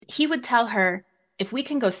he would tell her, if we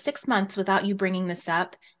can go 6 months without you bringing this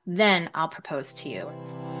up, then I'll propose to you.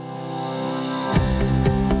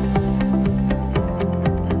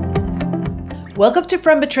 Welcome to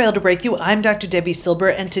From Betrayal to Breakthrough. I'm Dr. Debbie Silber,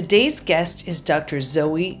 and today's guest is Dr.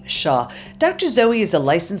 Zoe Shaw. Dr. Zoe is a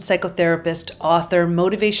licensed psychotherapist, author,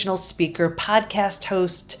 motivational speaker, podcast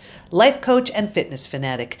host, life coach, and fitness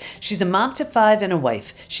fanatic. She's a mom to 5 and a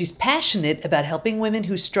wife. She's passionate about helping women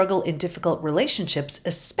who struggle in difficult relationships,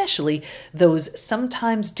 especially those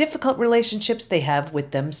sometimes difficult relationships they have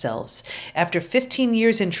with themselves. After 15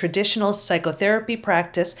 years in traditional psychotherapy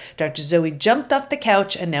practice, Dr. Zoe jumped off the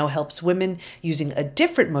couch and now helps women using a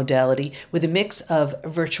different modality with a mix of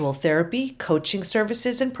virtual therapy, coaching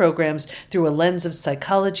services, and programs through a lens of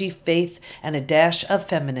psychology, faith, and a dash of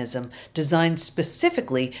feminism, designed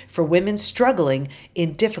specifically for women struggling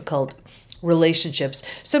in difficult relationships.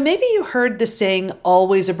 So maybe you heard the saying,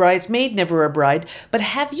 always a bridesmaid, never a bride, but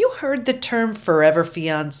have you heard the term forever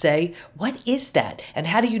fiancé? What is that? And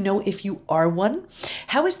how do you know if you are one?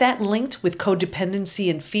 How is that linked with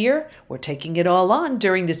codependency and fear? We're taking it all on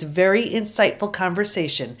during this very insightful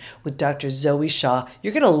conversation with Dr. Zoe Shaw.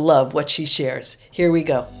 You're going to love what she shares. Here we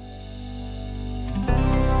go.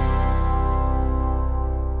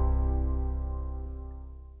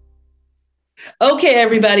 Okay,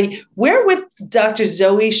 everybody, we're with Dr.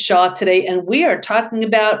 Zoe Shaw today, and we are talking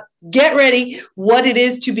about, get ready, what it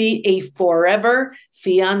is to be a forever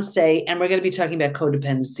fiance, and we're going to be talking about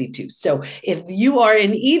codependency too. So if you are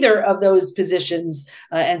in either of those positions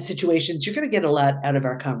and situations, you're going to get a lot out of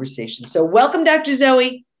our conversation. So welcome, Dr.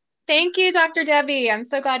 Zoe. Thank you, Dr. Debbie. I'm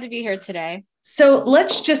so glad to be here today. So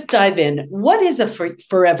let's just dive in. What is a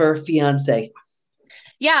forever fiance?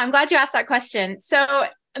 Yeah, I'm glad you asked that question. So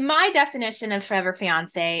my definition of forever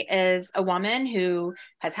fiance is a woman who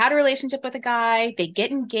has had a relationship with a guy, they get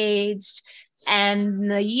engaged, and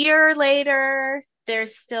a year later,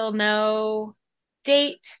 there's still no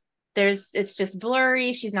date. It's just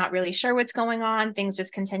blurry. She's not really sure what's going on. Things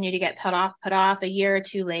just continue to get put off a year or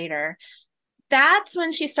two later. That's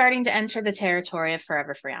when she's starting to enter the territory of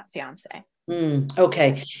forever fiance.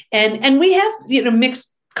 Okay. And we have, mixed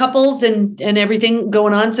couples and everything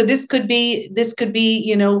going on. So this could be,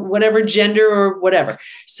 whatever gender or whatever.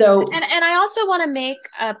 So, and I also want to make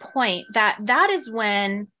a point that is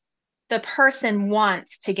when the person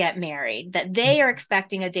wants to get married, that they are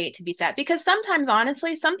expecting a date to be set, because sometimes,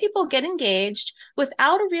 honestly, some people get engaged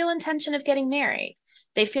without a real intention of getting married.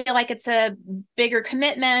 They feel like it's a bigger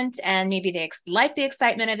commitment and maybe they like the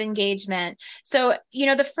excitement of engagement. So,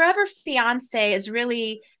 the forever fiance is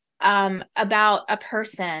really about a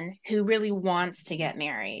person who really wants to get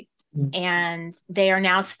married, and they are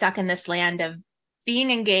now stuck in this land of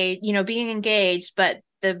being engaged, but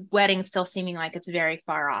the wedding still seeming like it's very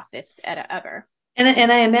far off, if ever.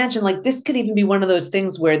 And I imagine like this could even be one of those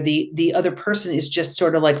things where the other person is just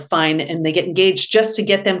sort of like fine and they get engaged just to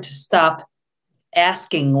get them to stop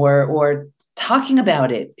asking or talking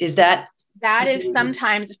about it. Is that is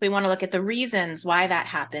sometimes, if we want to look at the reasons why that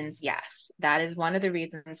happens, yes, that is one of the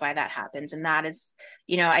reasons why that happens. And that is,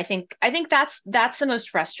 I think that's the most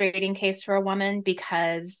frustrating case for a woman,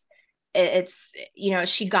 because it's,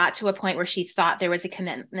 she got to a point where she thought there was a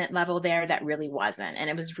commitment level there that really wasn't. And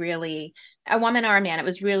it was really a woman or a man. It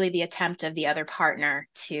was really the attempt of the other partner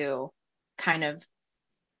to kind of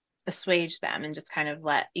assuage them and just kind of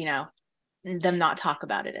let, them not talk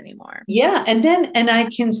about it anymore. Yeah. And I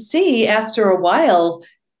can see after a while,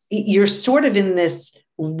 you're sort of in this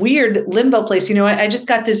weird limbo place. I just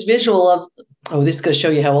got this visual of, this is going to show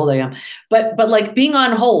you how old I am, but like being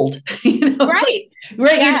on hold, right.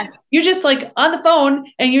 Right. Yes. You're just like on the phone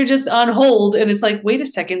and you're just on hold. And it's like, wait a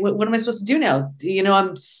second, what am I supposed to do now?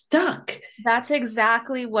 I'm stuck. That's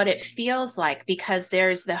exactly what it feels like, because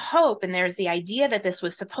there's the hope and there's the idea that this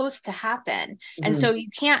was supposed to happen. Mm-hmm. And so you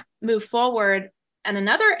can't move forward in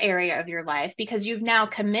another area of your life because you've now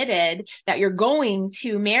committed that you're going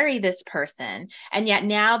to marry this person. And yet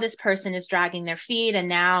now this person is dragging their feet, and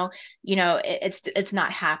now, it's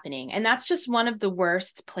not happening. And that's just one of the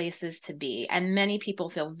worst places to be. And many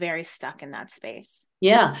people feel very stuck in that space.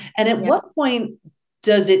 Yeah. And at what point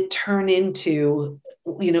does it turn into,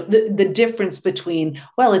 the difference between,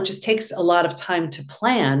 well, it just takes a lot of time to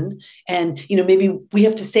plan, and, maybe we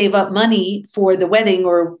have to save up money for the wedding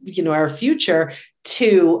or, our future,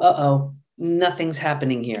 to, nothing's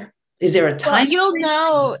happening here. Is there a time?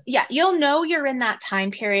 Well, you'll know you're in that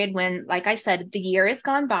time period when, like I said, the year has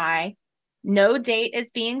gone by No date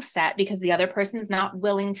is being set because the other person is not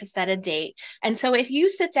willing to set a date. And so if you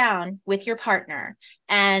sit down with your partner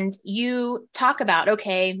and you talk about,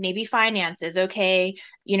 okay, maybe finances, okay,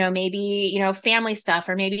 maybe, family stuff,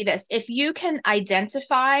 or maybe this, if you can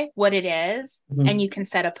identify what it is and you can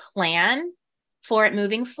set a plan for it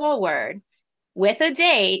moving forward with a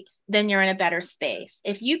date, then you're in a better space.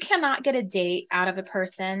 If you cannot get a date out of a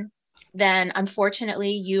person, then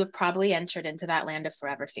unfortunately you have probably entered into that land of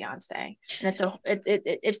forever fiance. And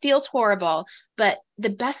it feels horrible, but the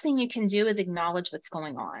best thing you can do is acknowledge what's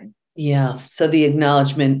going on. Yeah. So the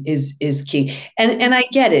acknowledgement is key. And I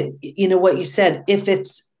get it. You know what you said, if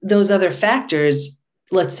it's those other factors,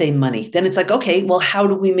 let's say money, then it's like, okay, well, how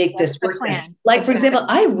do we make this work? Like, for example,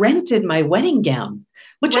 I rented my wedding gown,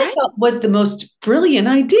 which I thought was the most brilliant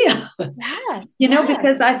idea. Yes.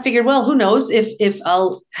 Because I figured, well, who knows if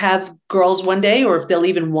I'll have girls one day or if they'll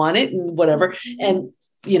even want it and whatever. And,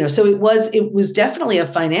 so it was definitely a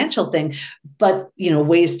financial thing, but,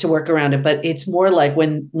 ways to work around it. But it's more like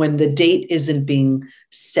when the date isn't being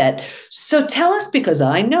set. So tell us, because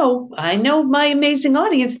I know my amazing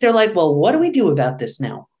audience, they're like, well, what do we do about this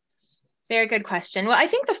now? Very good question. Well, I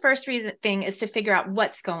think the first thing is to figure out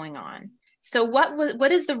what's going on. So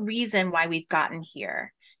what is the reason why we've gotten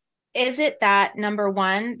here? Is it that, number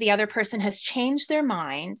one, the other person has changed their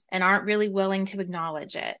mind and aren't really willing to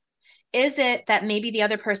acknowledge it? Is it that maybe the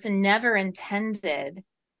other person never intended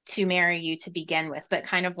to marry you to begin with, but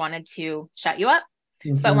kind of wanted to shut you up,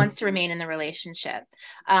 but wants to remain in the relationship?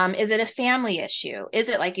 Is it a family issue? Is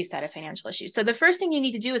it, like you said, a financial issue? So the first thing you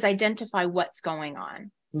need to do is identify what's going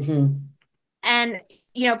on. And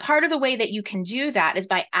part of the way that you can do that is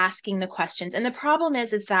by asking the questions. And the problem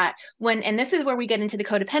is that and this is where we get into the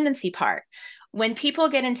codependency part, when people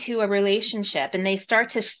get into a relationship and they start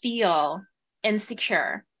to feel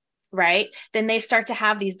insecure, right? Then they start to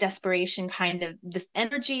have these desperation kind of this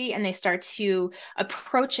energy, and they start to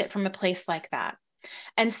approach it from a place like that.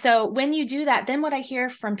 And so when you do that, then what I hear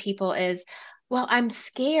from people is, well, I'm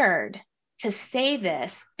scared to say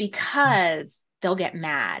this because they'll get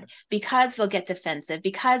mad, because they'll get defensive,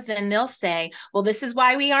 because then they'll say, well, this is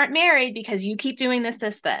why we aren't married, because you keep doing this.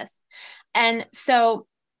 And so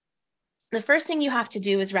the first thing you have to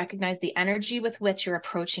do is recognize the energy with which you're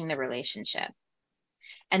approaching the relationship.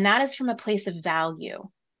 And that is from a place of value.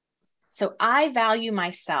 So I value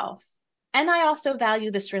myself, and I also value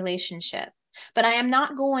this relationship, but I am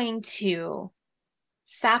not going to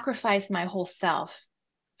sacrifice my whole self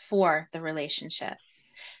for the relationship.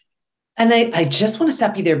 And I just want to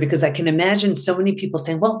stop you there, because I can imagine so many people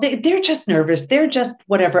saying, well, they're just nervous. They're just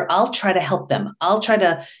whatever. I'll try to help them. I'll try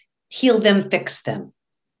to heal them, fix them.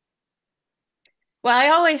 Well, I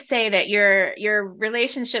always say that your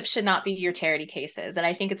relationship should not be your charity cases. And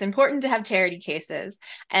I think it's important to have charity cases,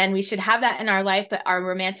 and we should have that in our life, but our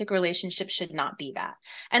romantic relationship should not be that.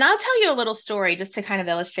 And I'll tell you a little story just to kind of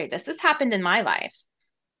illustrate this. This happened in my life.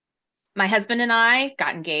 My husband and I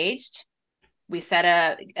got engaged. We set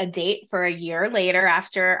a date for a year later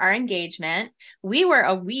after our engagement. We were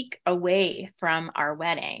a week away from our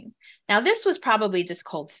wedding. Now, this was probably just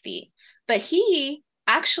cold feet, but he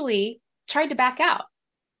actually tried to back out.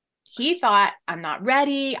 He thought, I'm not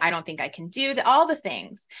ready. I don't think I can do all the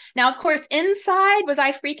things. Now, of course, inside, was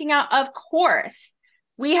I freaking out? Of course.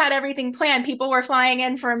 We had everything planned. People were flying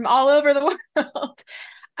in from all over the world.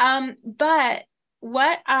 But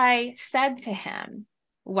what I said to him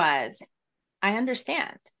was, I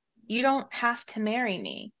understand. You don't have to marry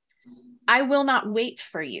me. I will not wait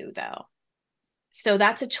for you, though. So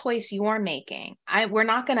that's a choice you're making. We're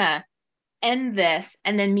not going to end this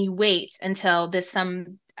and then me wait until this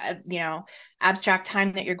some abstract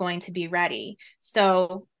time that you're going to be ready.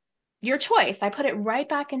 So your choice. I put it right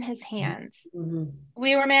back in his hands.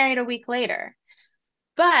 We were married a week later.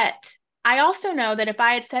 But I also know that if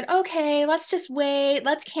I had said, okay, let's just wait,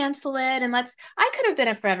 let's cancel it, and I could have been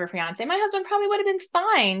a forever fiance. My husband probably would have been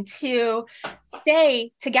fine to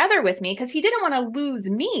stay together with me because he didn't want to lose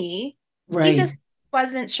me. Right. He just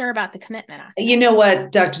wasn't sure about the commitment aspect. You know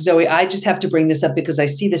what, Dr. Zoe, I just have to bring this up because I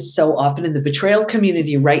see this so often in the betrayal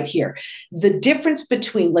community right here. The difference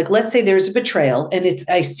between, like, let's say there's a betrayal and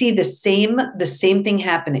I see the same thing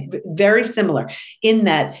happening, very similar in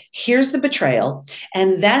that here's the betrayal.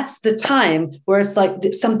 And that's the time where it's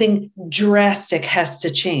like something drastic has to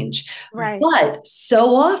change. Right. But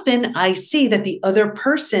so often I see that the other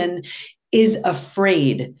person is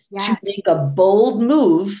afraid to make a bold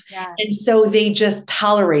move. Yes. And so they just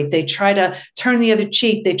tolerate. They try to turn the other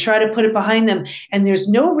cheek. They try to put it behind them. And there's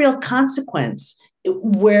no real consequence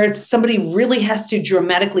where somebody really has to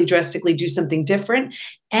drastically do something different.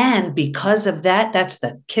 And because of that, that's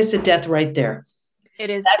the kiss of death right there. It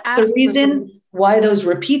is That's the reason why those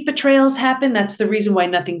repeat betrayals happen. That's the reason why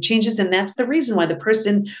nothing changes. And that's the reason why the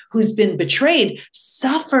person who's been betrayed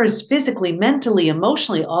suffers physically, mentally,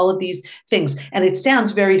 emotionally, all of these things. And it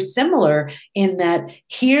sounds very similar in that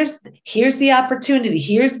here's the opportunity.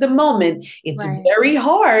 Here's the moment. It's right. very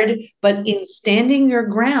hard, but in standing your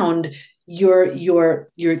ground, you're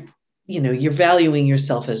valuing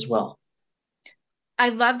yourself as well. I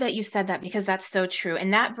love that you said that, because that's so true.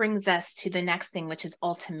 And that brings us to the next thing, which is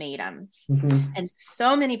ultimatums. Mm-hmm. And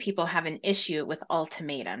so many people have an issue with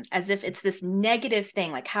ultimatums, as if it's this negative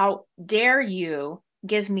thing. Like, how dare you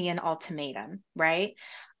give me an ultimatum, right?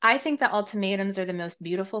 I think that ultimatums are the most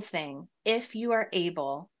beautiful thing if you are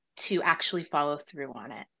able to actually follow through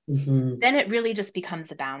on it. Mm-hmm. Then it really just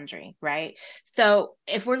becomes a boundary, right? So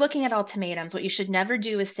if we're looking at ultimatums, what you should never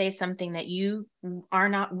do is say something that you are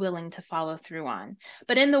not willing to follow through on.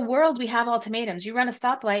 But in the world, we have ultimatums. You run a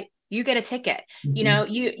stoplight, you get a ticket.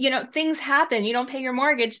 Mm-hmm. You know, things happen. You don't pay your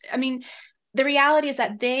mortgage. I mean, the reality is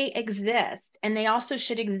that they exist, and they also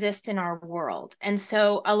should exist in our world. And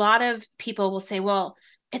so a lot of people will say, well,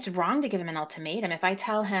 it's wrong to give him an ultimatum. If I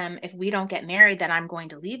tell him, if we don't get married, then I'm going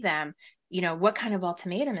to leave them. What kind of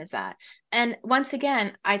ultimatum is that? And once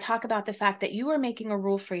again, I talk about the fact that you are making a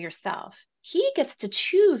rule for yourself. He gets to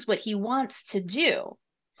choose what he wants to do.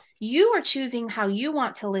 You are choosing how you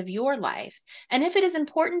want to live your life. And if it is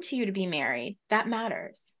important to you to be married, that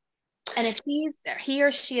matters. And if he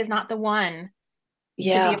or she is not the one to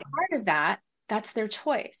be a part of that, that's their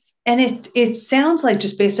choice. And it sounds like,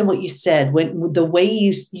 just based on what you said, when the way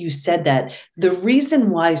you said that, the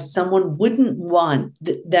reason why someone wouldn't want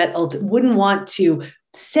wouldn't want to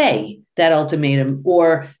say that ultimatum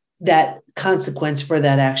or that consequence for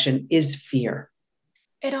that action is fear.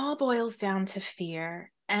 It all boils down to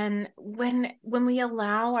fear. And when we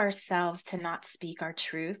allow ourselves to not speak our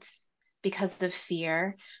truths because of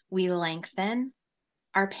fear, we lengthen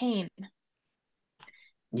our pain.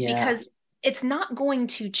 Yeah. Because it's not going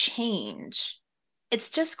to change. It's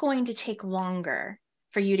just going to take longer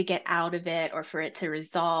for you to get out of it, or for it to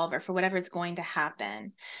resolve, or for whatever it's going to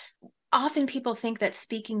happen. Often people think that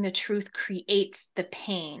speaking the truth creates the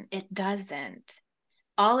pain. It doesn't.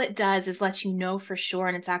 All it does is let you know for sure,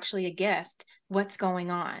 and it's actually a gift, what's going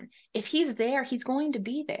on. If he's there, he's going to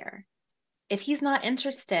be there. If he's not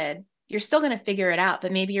interested, you're still going to figure it out,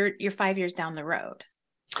 but maybe you're 5 years down the road.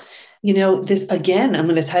 This, again, I'm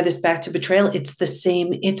going to tie this back to betrayal. It's the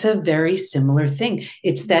same. It's a very similar thing.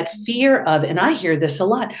 It's that fear of, and I hear this a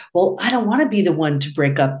lot. Well, I don't want to be the one to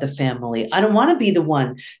break up the family. I don't want to be the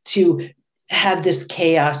one to have this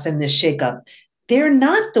chaos and this shakeup. They're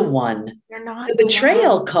not the one. They're not. The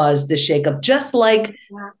betrayal caused the shakeup, just like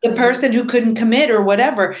the person who couldn't commit or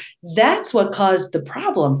whatever. That's what caused the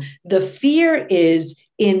problem. The fear is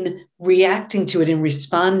in reacting to it, in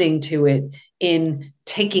responding to it, in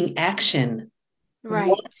taking action. Right.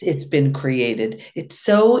 Once it's been created. It's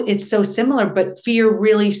so similar, but fear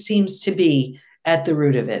really seems to be at the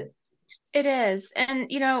root of it. It is.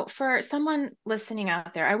 And, for someone listening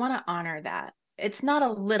out there, I want to honor that. It's not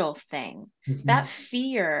a little thing. Mm-hmm. That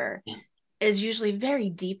fear is usually very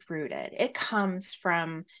deep rooted. It comes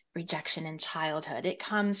from rejection in childhood. It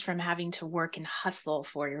comes from having to work and hustle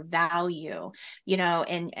for your value,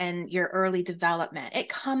 and your early development. It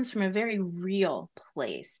comes from a very real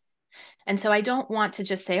place. And so I don't want to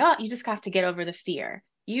just say, oh, you just have to get over the fear.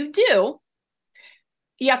 You do.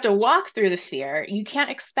 You have to walk through the fear. You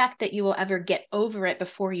can't expect that you will ever get over it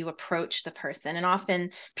before you approach the person. And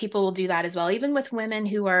often people will do that as well. Even with women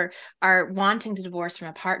who are wanting to divorce from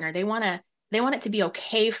a partner, they want it to be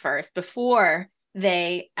okay first before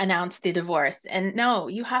they announce the divorce. And no,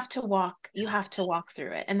 you have to walk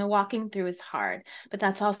through it. And the walking through is hard, but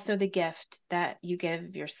that's also the gift that you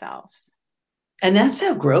give yourself. And that's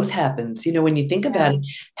how growth happens. When you think about it,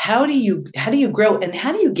 how do you grow and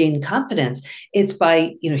how do you gain confidence? It's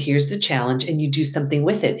by, here's the challenge and you do something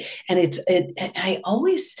with it. And I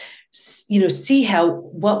always, see how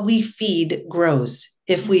what we feed grows.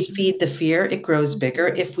 If we feed the fear, it grows bigger.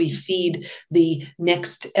 If we feed the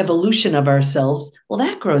next evolution of ourselves, well,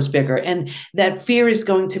 that grows bigger. And that fear is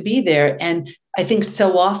going to be there. And I think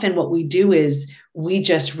so often what we do is we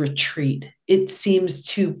just retreat. It seems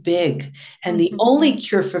too big. And the only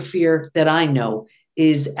cure for fear that I know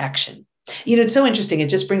is action. It's so interesting. It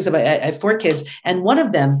just brings up, I have 4 kids, and one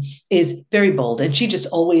of them is very bold. And she just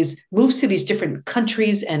always moves to these different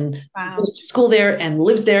countries and goes to school there and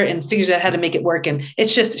lives there and figures out how to make it work. And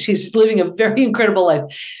it's just, she's living a very incredible life.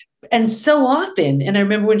 and so often, and I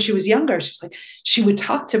remember when she was younger, she was like, she would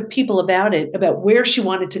talk to people about it, about where she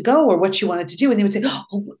wanted to go or what she wanted to do. And they would say,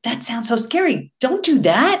 oh, that sounds so scary. Don't do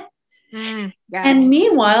that. And Yes.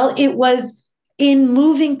 meanwhile, it was in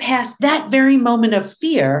moving past that very moment of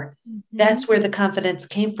fear, Mm-hmm. that's where the confidence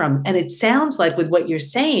came from. And it sounds like with what you're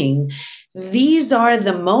saying, these are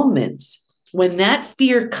the moments when that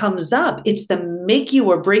fear comes up. It's the make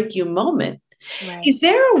you or break you moment. Right. Is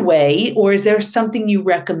there a way, or is there something you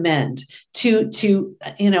recommend to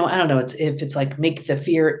I don't know if it's like make the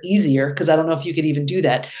fear easier, because I don't know if you could even do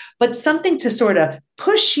that, but something to sort of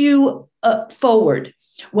push you forward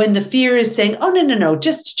when the fear is saying, oh, no, no, no,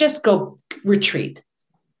 just go retreat.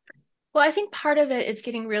 Well, I think part of it is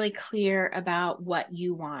getting really clear about what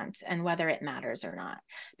you want and whether it matters or not.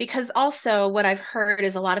 Because also, what I've heard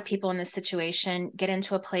is a lot of people in this situation get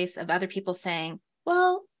into a place of other people saying,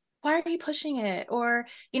 well, why are you pushing it? Or,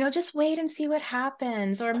 just wait and see what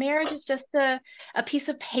happens. Or marriage is just a piece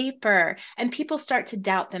of paper. And people start to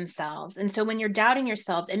doubt themselves. And so when you're doubting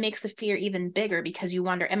yourselves, it makes the fear even bigger because you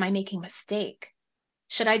wonder, am I making a mistake?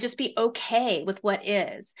 Should I just be okay with what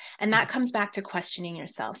is? And that comes back to questioning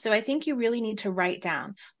yourself. So I think you really need to write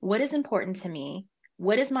down what is important to me?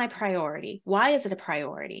 What is my priority? Why is it a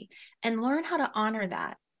priority? And learn how to honor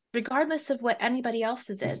that, regardless of what anybody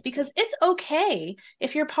else's is, because it's okay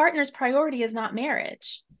if your partner's priority is not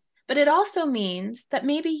marriage. But it also means that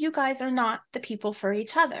maybe you guys are not the people for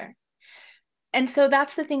each other. And so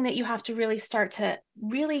that's the thing that you have to really start to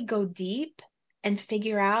really go deep and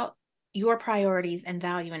figure out your priorities and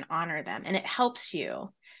value and honor them. And it helps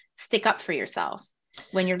you stick up for yourself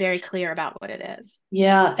when you're very clear about what it is.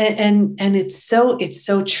 Yeah, and it's so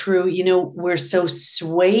true. We're so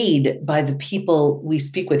swayed by the people we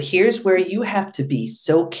speak with. Here's where you have to be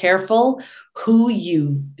so careful who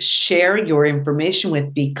you share your information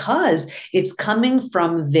with, because it's coming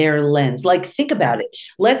from their lens. Like, think about it.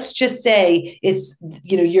 Let's just say it's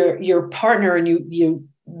your partner, and you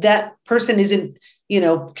that person isn't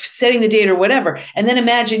setting the date or whatever. And then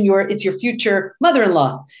imagine it's your future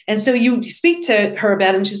mother-in-law. And so you speak to her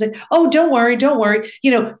about it, and she's like, oh, don't worry, don't worry.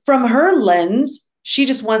 From her lens, she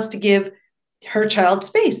just wants to give her child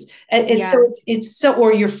space. And so Yeah. it's so,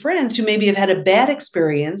 or your friends who maybe have had a bad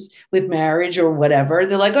experience with marriage or whatever,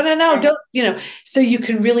 they're like, oh, no, no, Right. don't. So you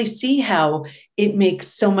can really see how it makes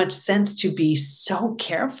so much sense to be so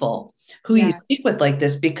careful who you Yeah. speak with like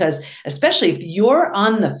this, because especially if you're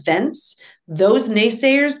on the fence, those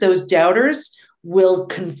naysayers, those doubters will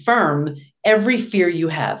confirm every fear you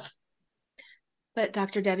have. But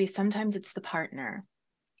Dr. Debbie, sometimes it's the partner.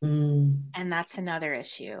 Mm. And that's another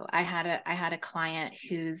issue. I had a client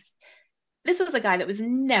this was a guy that was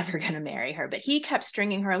never going to marry her, but he kept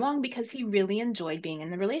stringing her along because he really enjoyed being in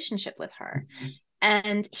the relationship with her.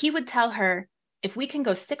 And he would tell her, if we can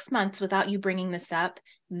go 6 months without you bringing this up,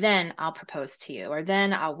 then I'll propose to you, or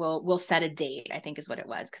then we'll set a date, I think is what it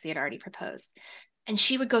was, because he had already proposed. And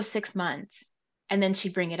she would go 6 months, and then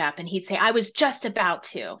she'd bring it up and he'd say, I was just about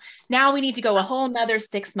to. Now we need to go a whole nother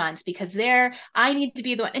 6 months because I need to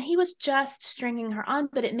be the one. And he was just stringing her on,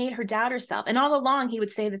 but it made her doubt herself. And all along he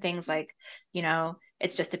would say the things like,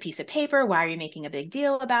 it's just a piece of paper. Why are you making a big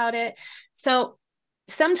deal about it? So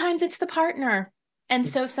sometimes it's the partner. And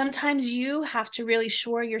so sometimes you have to really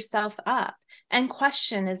shore yourself up and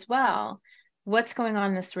question as well, what's going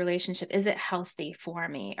on in this relationship? Is it healthy for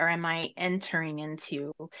me? Or am I entering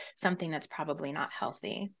into something that's probably not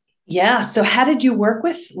healthy? Yeah. So how did you work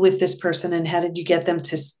with this person, and how did you get them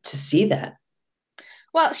to see that?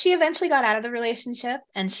 Well, she eventually got out of the relationship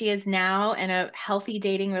and she is now in a healthy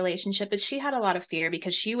dating relationship, but she had a lot of fear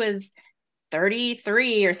because she was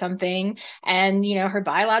 33 or something, and her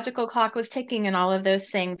biological clock was ticking and all of those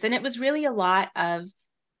things, and it was really a lot of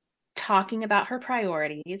talking about her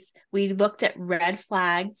priorities. We looked at red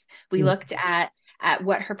flags. We Mm. looked at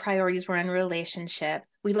what her priorities were in a relationship.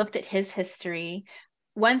 We looked at his history.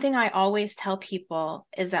 One thing I always tell people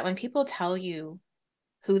is that when people tell you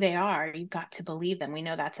who they are, you've got to believe them. We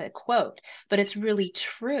know that's a quote, but it's really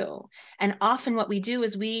true. And often what we do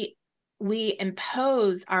is we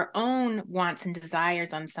impose our own wants and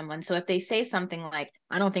desires on someone. So if they say something like,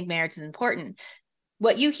 I don't think marriage is important,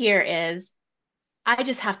 what you hear is, I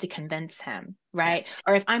just have to convince him, Yeah. right?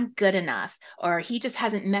 Or if I'm good enough, or he just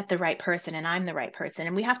hasn't met the right person and I'm the right person.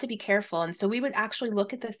 And we have to be careful. And so we would actually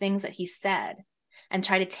look at the things that he said and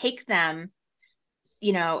try to take them,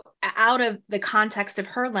 out of the context of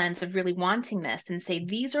her lens of really wanting this, and say,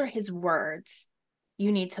 these are his words.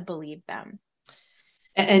 You need to believe them.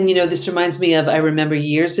 And, this reminds me of, I remember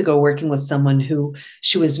years ago working with someone who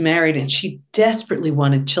she was married and she desperately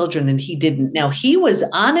wanted children and he didn't. Now, he was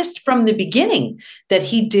honest from the beginning that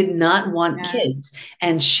he did not want Yeah, kids.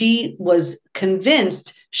 And she was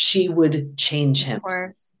convinced she would change him.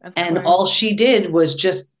 of And course. all she did was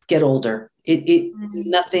just get older. It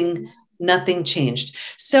Mhm. nothing changed.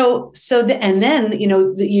 And then,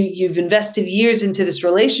 you've invested years into this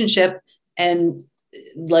relationship and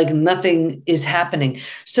like nothing is happening.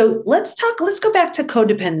 So let's go back to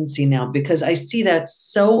codependency now, because I see that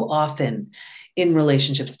so often in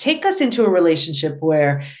relationships. Take us into a relationship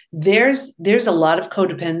where there's a lot of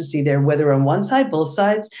codependency there, whether on one side, both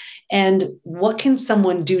sides, and what can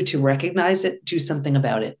someone do to recognize it, do something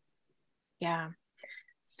about it? Yeah.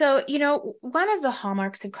 So, one of the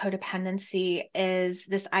hallmarks of codependency is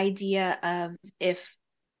this idea of if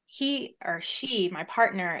he or she, my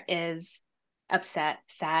partner, is upset,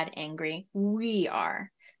 sad, angry, we are.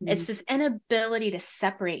 It's this inability to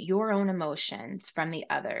separate your own emotions from the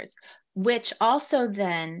others, which also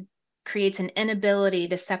then creates an inability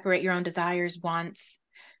to separate your own desires, wants,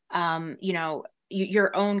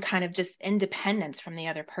 your own kind of just independence from the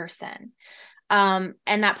other person. And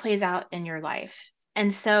that plays out in your life.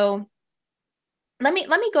 And so let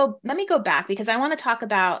me go back because I want to talk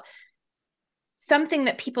about something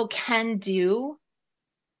that people can do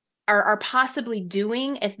or are possibly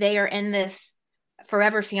doing if they are in this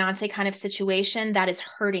forever fiance kind of situation that is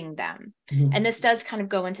hurting them. Mhm. And this does kind of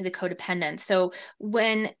go into the codependence. So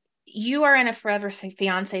when you are in a forever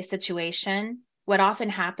fiance situation, what often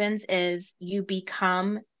happens is you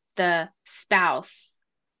become the spouse.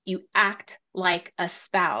 You act like a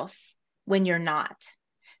spouse when you're not.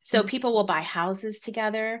 So people will buy houses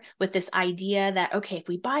together with this idea that, okay, if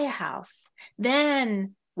we buy a house,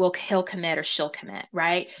 then he'll commit or she'll commit,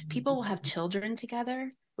 right? People will have children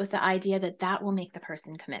together with the idea that that will make the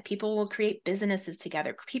person commit. People will create businesses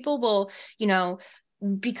together. People will,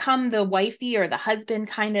 become the wifey or the husband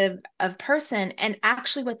kind of person. And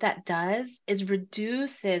actually what that does is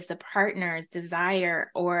reduces the partner's desire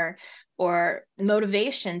or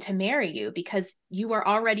motivation to marry you because you are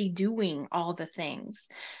already doing all the things.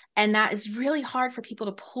 And that is really hard for people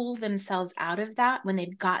to pull themselves out of that when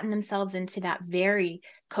they've gotten themselves into that very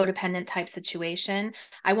codependent type situation.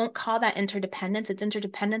 I won't call that interdependence. It's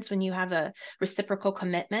interdependence when you have a reciprocal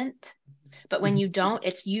commitment. But when you don't,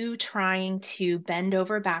 it's you trying to bend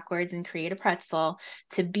over backwards and create a pretzel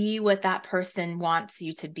to be what that person wants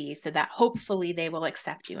you to be so that hopefully they will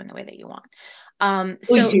accept you in the way that you want. Well, you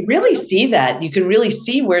So can really see that. You can really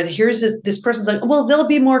see where here's this person's like, well, they'll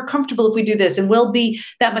be more comfortable if we do this, and we'll be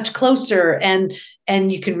that much closer. And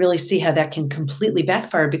you can really see how that can completely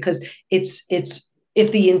backfire because it's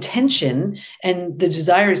if the intention and the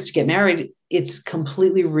desire is to get married, it's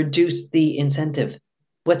completely reduced the incentive.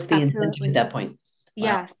 What's the incentive at absolutely. that point? Wow.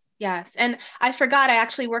 Yes, yes. And I forgot, I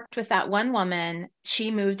actually worked with that one woman.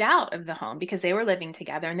 She moved out of the home because they were living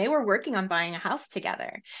together and they were working on buying a house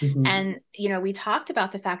together. Mhm. And, we talked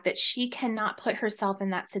about the fact that she cannot put herself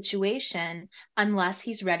in that situation unless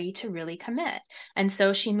he's ready to really commit. And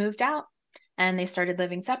so she moved out and they started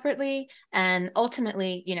living separately. And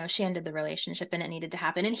ultimately, she ended the relationship and it needed to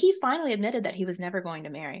happen. And he finally admitted that he was never going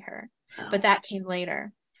to marry her, but Wow. that came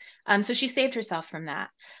later. So she saved herself from that.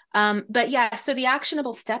 But yeah, so the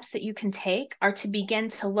actionable steps that you can take are to begin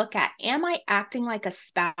to look at, am I acting like a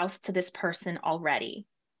spouse to this person already?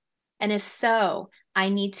 And if so, I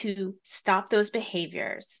need to stop those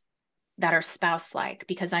behaviors that are spouse like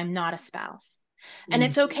because I'm not a spouse. And Mm.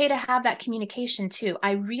 it's okay to have that communication too.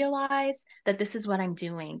 I realize that this is what I'm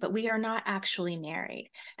doing, but we are not actually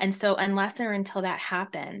married. And so, unless or until that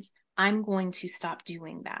happens, I'm going to stop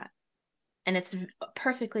doing that. And it's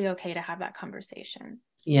perfectly okay to have that conversation.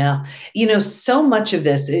 Yeah. So much of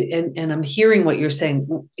this, and I'm hearing what you're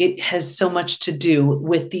saying, it has so much to do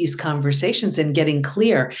with these conversations and getting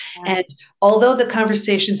clear. Yeah. And although the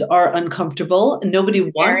conversations are uncomfortable, nobody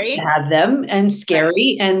wants to Scary. have them and Right.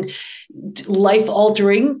 scary and life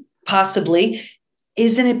altering, possibly.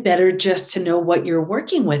 Isn't it better just to know what you're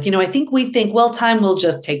working with? I think we think, well, time will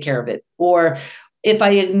just take care of it. Or if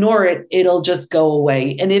I ignore it, it'll just go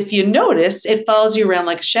away. And if you notice, it follows you around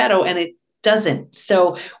like a shadow and it doesn't.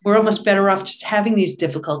 So we're almost better off just having these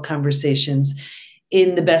difficult conversations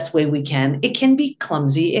in the best way we can. It can be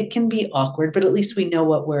clumsy, it can be awkward, but at least we know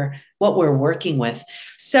what we're working with.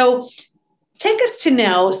 So take us to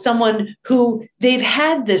now someone who they've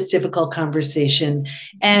had this difficult conversation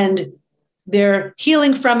and they're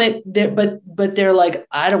healing from it, but they're like,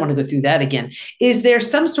 I don't want to go through that again. Is there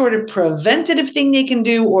some sort of preventative thing they can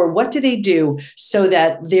do, or what do they do so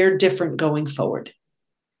that they're different going forward?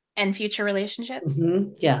 And future relationships.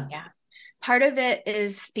 Yeah. Yeah. Part of it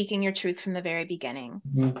is speaking your truth from the very beginning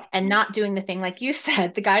and not doing the thing like you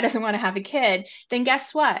said, the guy doesn't want to have a kid. Then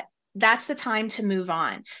guess what? That's the time to move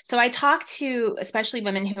on. So I talk to especially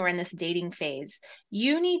women who are in this dating phase.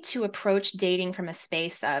 You need to approach dating from a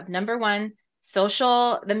space of, number one,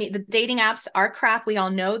 the dating apps are crap. We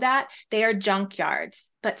all know that. They are junkyards.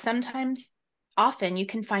 But sometimes, often, you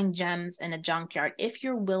can find gems in a junkyard if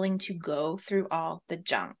you're willing to go through all the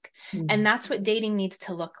junk. And that's what dating needs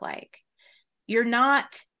to look like. You're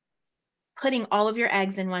not putting all of your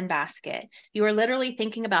eggs in one basket. You are literally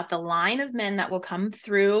thinking about the line of men that will come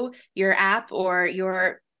through your app or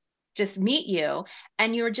your just meet you,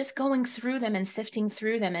 and you're just going through them and sifting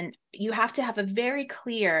through them. And you have to have a very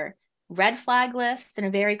clear red flag list and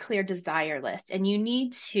a very clear desire list, and you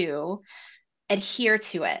need to adhere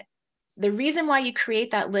to it. The reason why you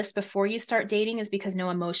create that list before you start dating is because no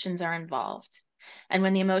emotions are involved. And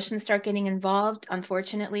when the emotions start getting involved,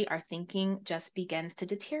 unfortunately, our thinking just begins to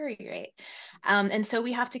deteriorate. And so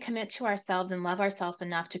we have to commit to ourselves and love ourselves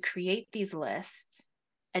enough to create these lists,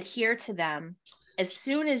 adhere to them as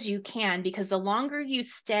soon as you can, because the longer you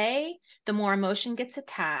stay, the more emotion gets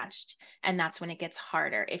attached. And that's when it gets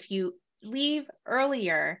harder. If you leave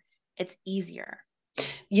earlier, it's easier.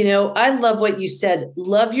 I love what you said.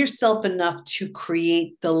 Love yourself enough to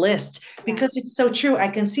create the list, because it's so true. I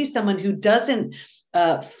can see someone who doesn't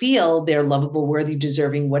feel they're lovable, worthy,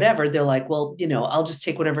 deserving, whatever. They're like, well, I'll just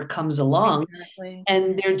take whatever comes along. Exactly.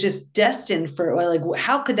 And they're just destined for, like,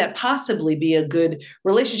 how could that possibly be a good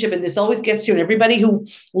relationship? And this always gets to, and everybody who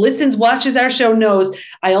listens, watches our show knows,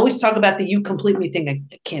 I always talk about the "you complete me" thing.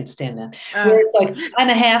 I can't stand that. Where it's like, I'm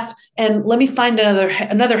a half and let me find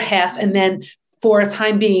another half. And then for a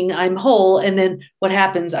time being, I'm whole. And then what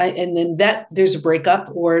happens? And then there's a breakup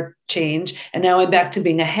or change. And now I'm back to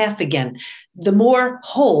being a half again. The more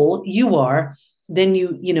whole you are, then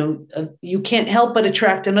you can't help but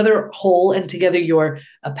attract another whole, and together you're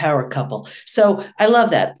a power couple. So I love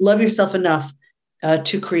that. Love yourself enough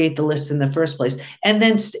to create the list in the first place. And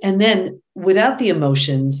then without the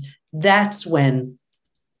emotions, that's when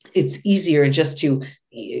it's easier just to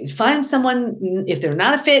find someone. If they're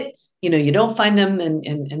not a fit, you don't find them,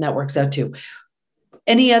 and that works out too.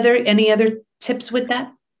 Any other tips with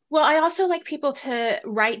that? Well, I also like people to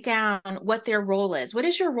write down what their role is. What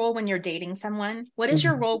is your role when you're dating someone? What is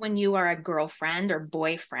your role when you are a girlfriend or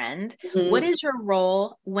boyfriend? What is your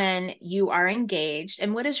role when you are engaged?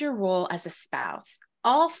 And what is your role as a spouse?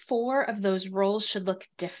 All 4 of those roles should look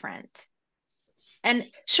different. And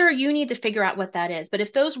sure, you need to figure out what that is. But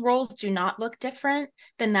if those roles do not look different,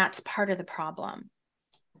 then that's part of the problem.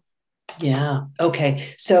 Yeah.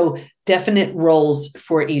 Okay. So definite roles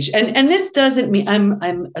for each. And this doesn't mean,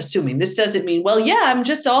 I'm assuming this doesn't mean, well, yeah,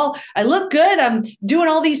 I look good. I'm doing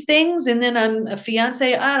all these things. And then I'm a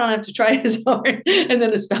fiance. I don't have to try as hard. And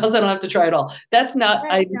then a spouse, I don't have to try at all. That's not,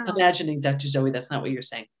 I'm imagining, Dr. Zoe, that's not what you're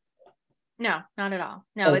saying. No, not at all.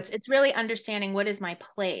 No, it's really understanding what is my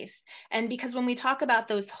place. And because when we talk about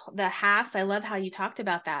the halves, I love how you talked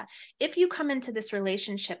about that. If you come into this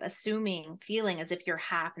relationship feeling as if you're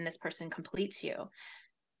half and this person completes you,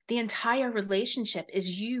 the entire relationship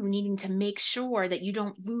is you needing to make sure that you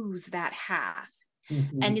don't lose that half.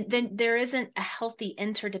 And then there isn't a healthy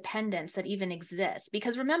interdependence that even exists.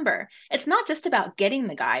 Because remember, it's not just about getting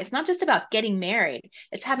the guy. It's not just about getting married.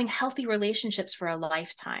 It's having healthy relationships for a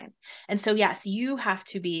lifetime. And so, yes, you have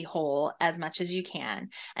to be whole as much as you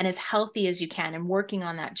can and as healthy as you can, and working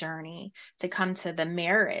on that journey to come to the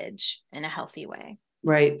marriage in a healthy way.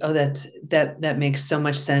 Right. Oh, that makes so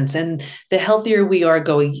much sense. And the healthier we are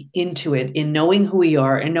going into it, in knowing who we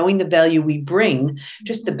are and knowing the value we bring,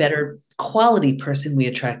 just the better quality person we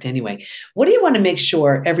attract anyway. What do you want to make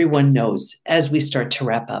sure everyone knows as we start to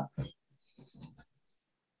wrap up?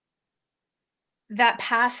 That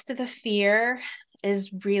past the fear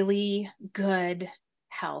is really good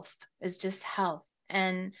health, is just health.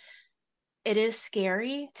 And it is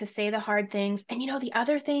scary to say the hard things. And the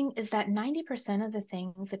other thing is that 90% of the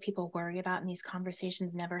things that people worry about in these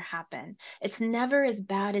conversations never happen. It's never as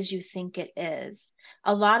bad as you think it is.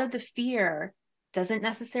 A lot of the fear doesn't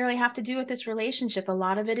necessarily have to do with this relationship. A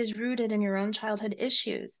lot of it is rooted in your own childhood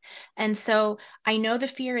issues. And so I know the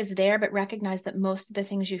fear is there, but recognize that most of the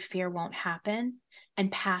things you fear won't happen.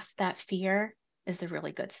 And past that fear is the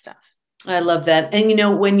really good stuff. I love that.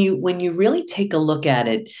 And when you really take a look at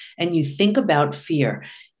it and you think about fear,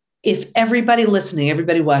 if everybody listening,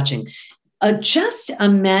 everybody watching, just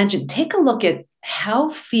imagine, take a look at how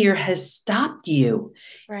fear has stopped you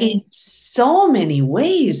Right. in so many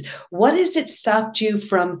ways. What has it stopped you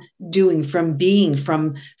from doing, from being,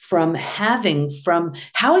 from having, from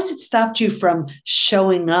how has it stopped you from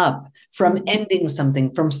showing up, from ending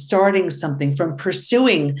something, from starting something, from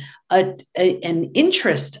pursuing an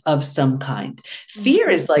interest of some kind? Fear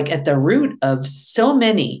is like at the root of so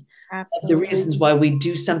many of the Absolutely. reasons why we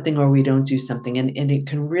do something or we don't do something. And it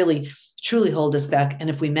can really truly hold us back. And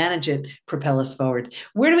if we manage it, propel us forward.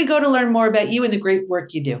 Where do we go to learn more about you and the great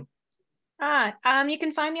work you do? You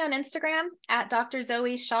can find me on Instagram at Dr.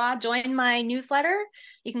 Zoe Shaw. Join my newsletter.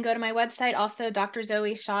 You can go to my website, also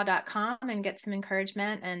drzoeshaw.com, and get some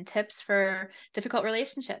encouragement and tips for difficult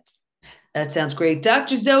relationships. That sounds great.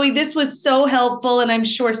 Dr. Zoe, this was so helpful. And I'm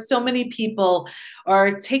sure so many people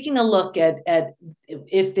are taking a look at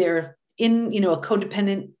if they're in, a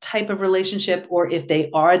codependent type of relationship, or if they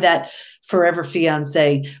are that forever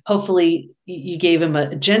fiance. Hopefully you gave him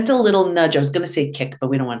a gentle little nudge. I was going to say kick, but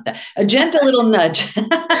we don't want that. A gentle little nudge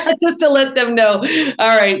just to let them know,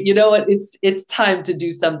 all right, you know what? It's time to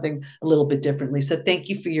do something a little bit differently. So thank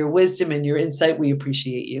you for your wisdom and your insight. We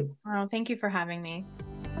appreciate you. Oh, thank you for having me.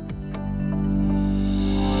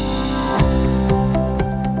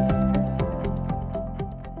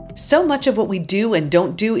 So much of what we do and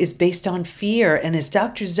don't do is based on fear. And as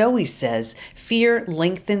Dr. Zoe says, fear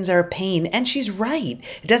lengthens our pain. And she's right.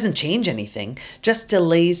 It doesn't change anything, just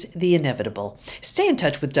delays the inevitable. Stay in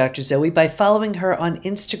touch with Dr. Zoe by following her on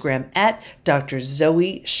Instagram at Dr.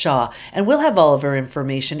 Zoe Shaw. And we'll have all of her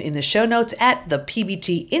information in the show notes at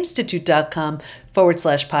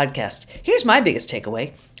thepbtinstitute.com/podcast. Here's my biggest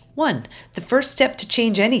takeaway. 1, the first step to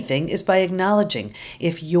change anything is by acknowledging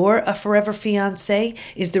if you're a forever fiancé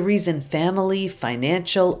is the reason family,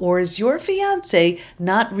 financial, or is your fiancé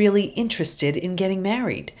not really interested in getting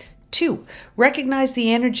married. 2, recognize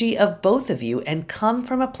the energy of both of you and come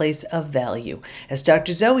from a place of value. As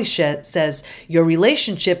Dr. Zoe says, your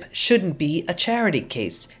relationship shouldn't be a charity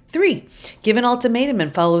case. 3, give an ultimatum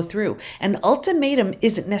and follow through. An ultimatum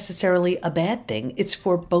isn't necessarily a bad thing. It's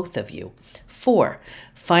for both of you. 4,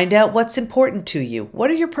 find out what's important to you.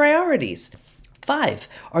 What are your priorities? 5,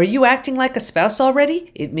 are you acting like a spouse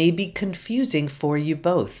already? It may be confusing for you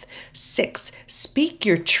both. 6, speak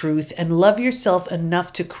your truth and love yourself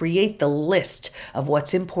enough to create the list of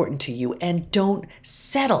what's important to you and don't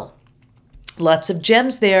settle. Lots of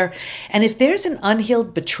gems there. And if there's an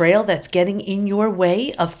unhealed betrayal that's getting in your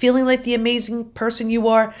way of feeling like the amazing person you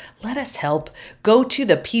are, let us help. Go to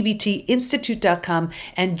thepbtinstitute.com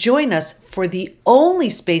and join us for the only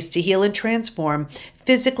space to heal and transform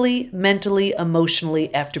physically, mentally,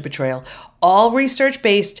 emotionally after betrayal. All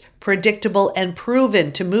research-based, predictable, and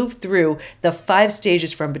proven to move through the 5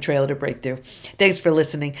 stages from betrayal to breakthrough. Thanks for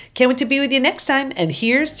listening. Can't wait to be with you next time. And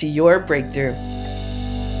here's to your breakthrough.